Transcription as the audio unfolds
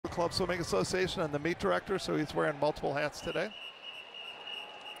Club Swimming Association and the meet director, so he's wearing multiple hats today.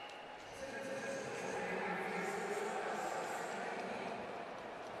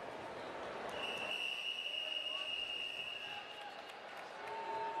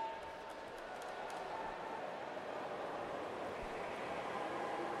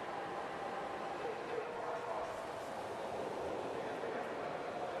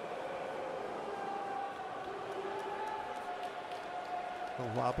 A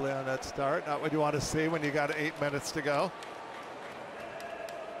little wobbly on that start. Not what you want to see when you got 8 minutes to go.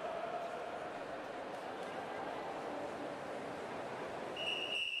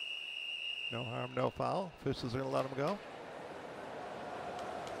 No harm, no foul. Officials are going to let him go.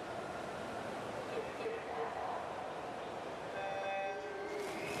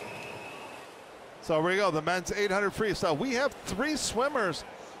 So here we go, the men's 800 freestyle. We have 3 swimmers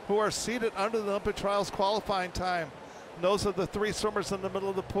who are seated under the Olympic Trials qualifying time. And those are the 3 swimmers in the middle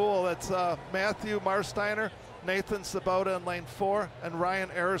of the pool. That's Matthew Marsteiner, Nathan Sabota in lane 4, and Ryan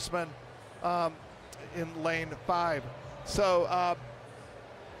Erisman in lane 5. So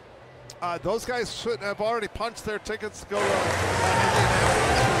those guys should have already punched their tickets to go to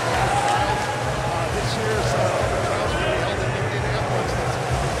this year's trials will be held in Indianapolis.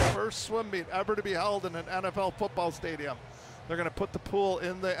 That's the first swim meet ever to be held in an NFL football stadium. They're going to put the pool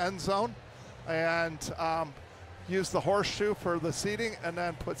in the end zone and use the horseshoe for the seating, and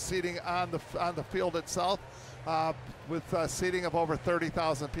then put seating on the field itself with seating of over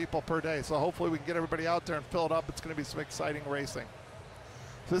 30,000 people per day. So hopefully we can get everybody out there and fill it up. It's going to be some exciting racing.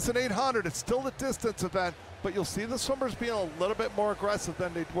 So it's an 800. It's still a distance event, but you'll see the swimmers being a little bit more aggressive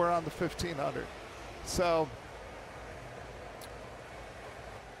than they were on the 1500. So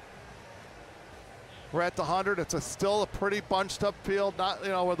we're at the 100. It's still a pretty bunched up field. Not,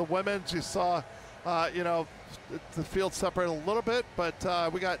 where the women's you saw, the field separated a little bit, but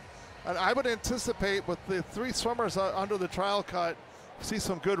we got, and I would anticipate with the 3 swimmers under the trial cut, see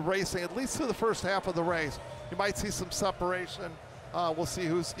some good racing, at least through the first half of the race. You might see some separation. We'll see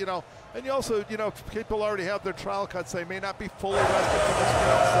who's, and you also, if people already have their trial cuts, they may not be fully rested for this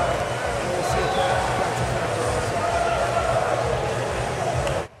field, so we'll see if that's a factor also.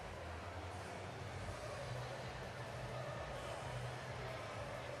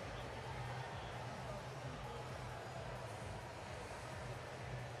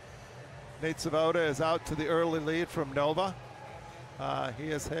 Nate Sabota is out to the early lead from Nova. He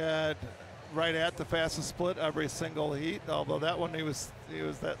has had right at the fastest split every single heat, although that one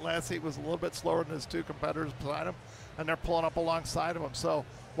that last heat was a little bit slower than his 2 competitors beside him, and they're pulling up alongside of him. So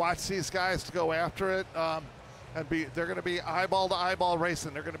watch these guys to go after it, and they're going to be eyeball to eyeball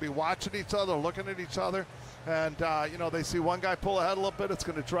racing. They're going to be watching each other, looking at each other, and they see one guy pull ahead a little bit, it's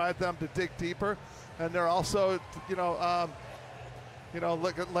going to drive them to dig deeper. And they're also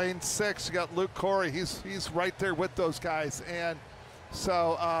look at lane 6. You got Luke Corey. He's right there with those guys, and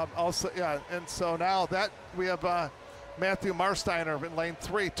so and so now that we have Matthew Marsteiner in lane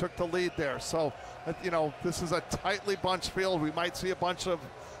 3 took the lead there. So this is a tightly bunched field. We might see a bunch of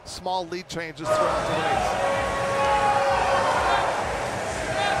small lead changes throughout the race.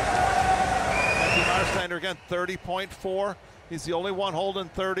 Matthew Marsteiner again, 30.4. He's the only one holding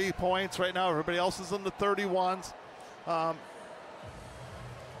 30 points right now. Everybody else is in the 31s.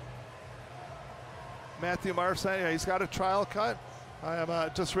 Matthew Marsteiner, he's got a trial cut. I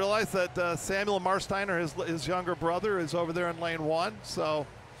just realized that Samuel Marsteiner, his younger brother, is over there in lane 1. So,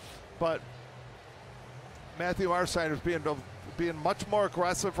 but Matthew Marsteiner is being much more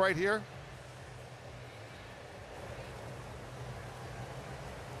aggressive right here.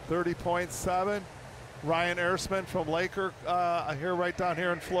 30.7. Ryan Erisman from Laker, here right down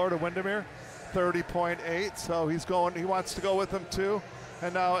here in Florida, Windermere, 30.8. So he wants to go with him too.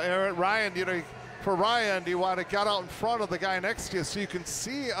 And now Ryan, for Ryan, you want to get out in front of the guy next to you so you can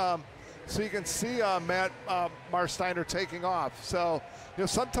see Matt Marsteiner taking off. So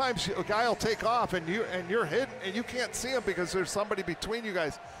sometimes a guy will take off and you're hidden and you can't see him because there's somebody between you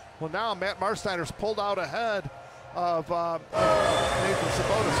guys. Well, now Matt Marsteiner's pulled out ahead of Nathan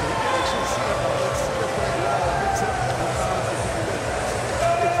Sabota, so we can actually see him.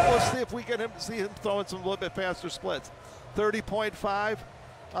 Let's see if we can see him throwing some a little bit faster splits. 30.5.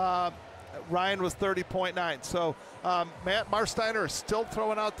 Ryan was 30.9. So Matt Marsteiner is still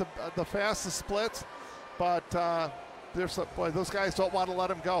throwing out the fastest splits, but those guys don't want to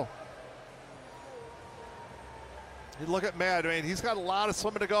let him go. You look at Matt. I mean, he's got a lot of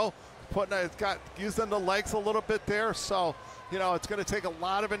swimming to go. Using the legs a little bit there. So it's going to take a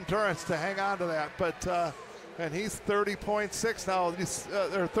lot of endurance to hang on to that. But and he's 30.6 now, or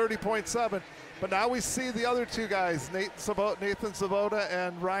 30.7. But now we see the other two guys, Nathan Svoboda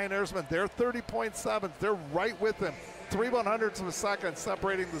and Ryan Erisman. They're 30.7s. They're right with him. 3/100ths of a second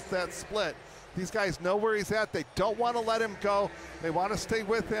separating that split. These guys know where he's at. They don't want to let him go. They want to stay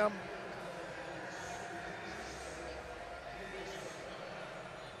with him.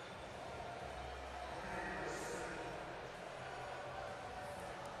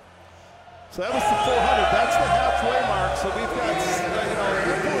 So that was the 400. That's the halfway mark. So we've got, a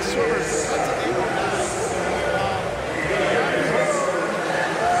handful of swimmers. That's an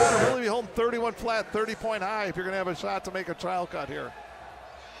 809. Really be holding 31 flat, 30-point high if you're going to have a shot to make a trial cut here.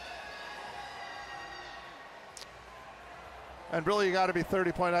 And really, you got to be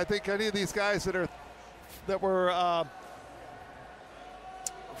 30-point. I think any of these guys that were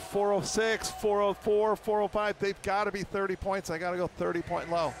 406, 404, 405, they've got to be 30 points. I got to go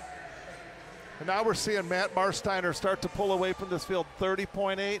 30-point low. And now we're seeing Matt Marsteiner start to pull away from this field,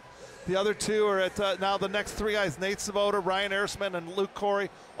 30.8. The other two are at now the next three guys, Nate Svoboda, Ryan Erisman, and Luke Corey,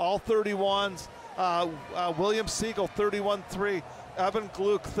 all 31s. William Siegel, 31.3. Evan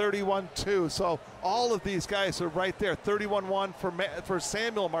Gluck, 31.2. So all of these guys are right there, 31.1 for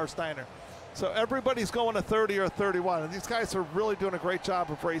Samuel Marsteiner. So everybody's going to 30 or 31, and these guys are really doing a great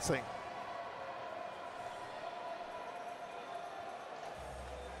job of racing.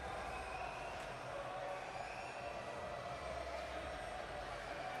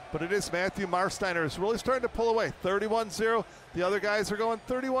 But it is Matthew Marsteiner is really starting to pull away, 31.0. The other guys are going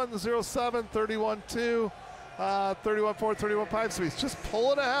 31.07, 31.2, 31.4, 31.5. So he's just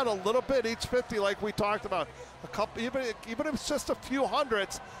pulling ahead a little bit each 50, like we talked about. A couple, even if it's just a few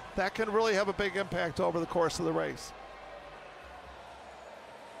hundredths, that can really have a big impact over the course of the race.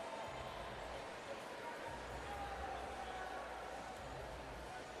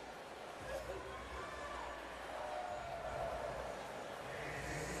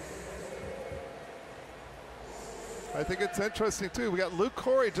 I think it's interesting too. We got Luke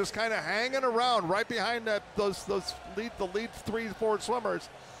Corey just kind of hanging around right behind the lead 3-4 swimmers.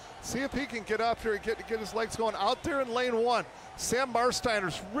 See if he can get up here and get his legs going out there in lane 1. Sam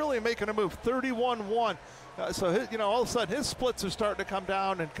Marsteiner's really making a move, 31.1. So all of a sudden his splits are starting to come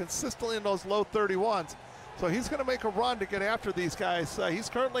down and consistently in those low 31s. So he's going to make a run to get after these guys. He's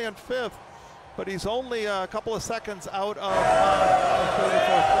currently in 5th, but he's only a couple of seconds out of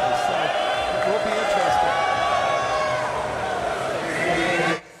 34th place. So it will be interesting.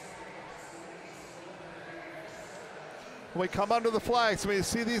 When we come under the flags, when you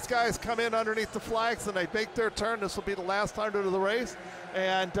see these guys come in underneath the flags and they make their turn, this will be the last 100 of the race.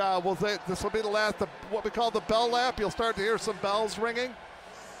 And this will be the last, what we call the bell lap. You'll start to hear some bells ringing.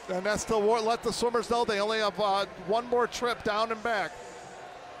 And that's to let the swimmers know they only have one more trip down and back.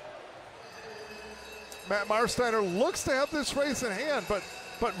 Matt Marsteiner looks to have this race in hand, but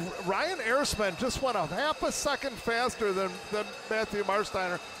Ryan Erisman just went a half a second faster than Matthew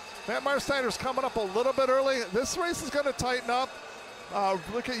Marsteiner. Matt Marsteiner's coming up a little bit early. This race is going to tighten up. You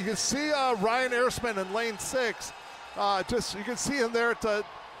can see Ryan Erisman in lane 6. You can see him there at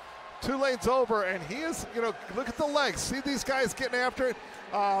 2 lanes over, and he is, look at the legs. See these guys getting after it.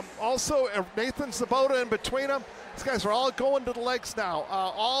 Also, Nathan Svoboda in between them. These guys are all going to the legs now.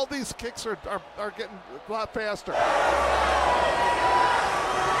 All these kicks are getting a lot faster.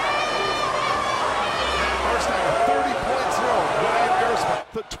 Marsteiner, 30.0. Ryan Erisman,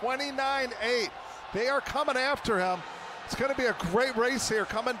 the 29.8. They are coming after him. It's going to be a great race here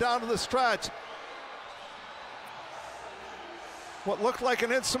coming down to the stretch. What looked like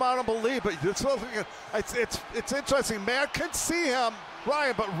an insurmountable lead, but it's interesting. Matt can see him,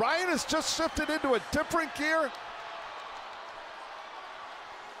 Ryan, but Ryan has just shifted into a different gear.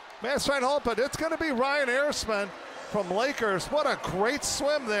 Matt's trying to hold, but it's going to be Ryan Erisman from Lakers. What a great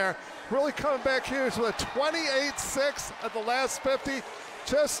swim there. Really coming back here with a 28.6 at the last 50.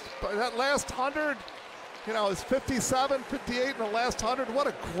 Just that last 100, it's 57, 58 in the last 100. What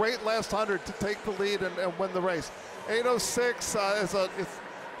a great last 100 to take the lead and win the race. 8:06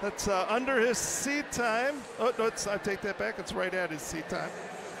 that's under his seat time. Oh, no, I take that back. It's right at his seat time.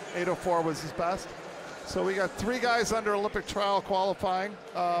 8:04 was his best. So we got 3 guys under Olympic trial qualifying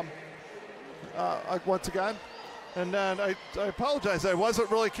once again. And then I apologize. I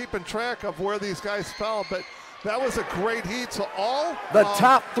wasn't really keeping track of where these guys fell, but that was a great heat. So all the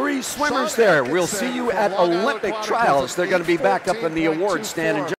top 3 swimmers there. We'll see you at Olympic trials. They're going to be back up in the award stand.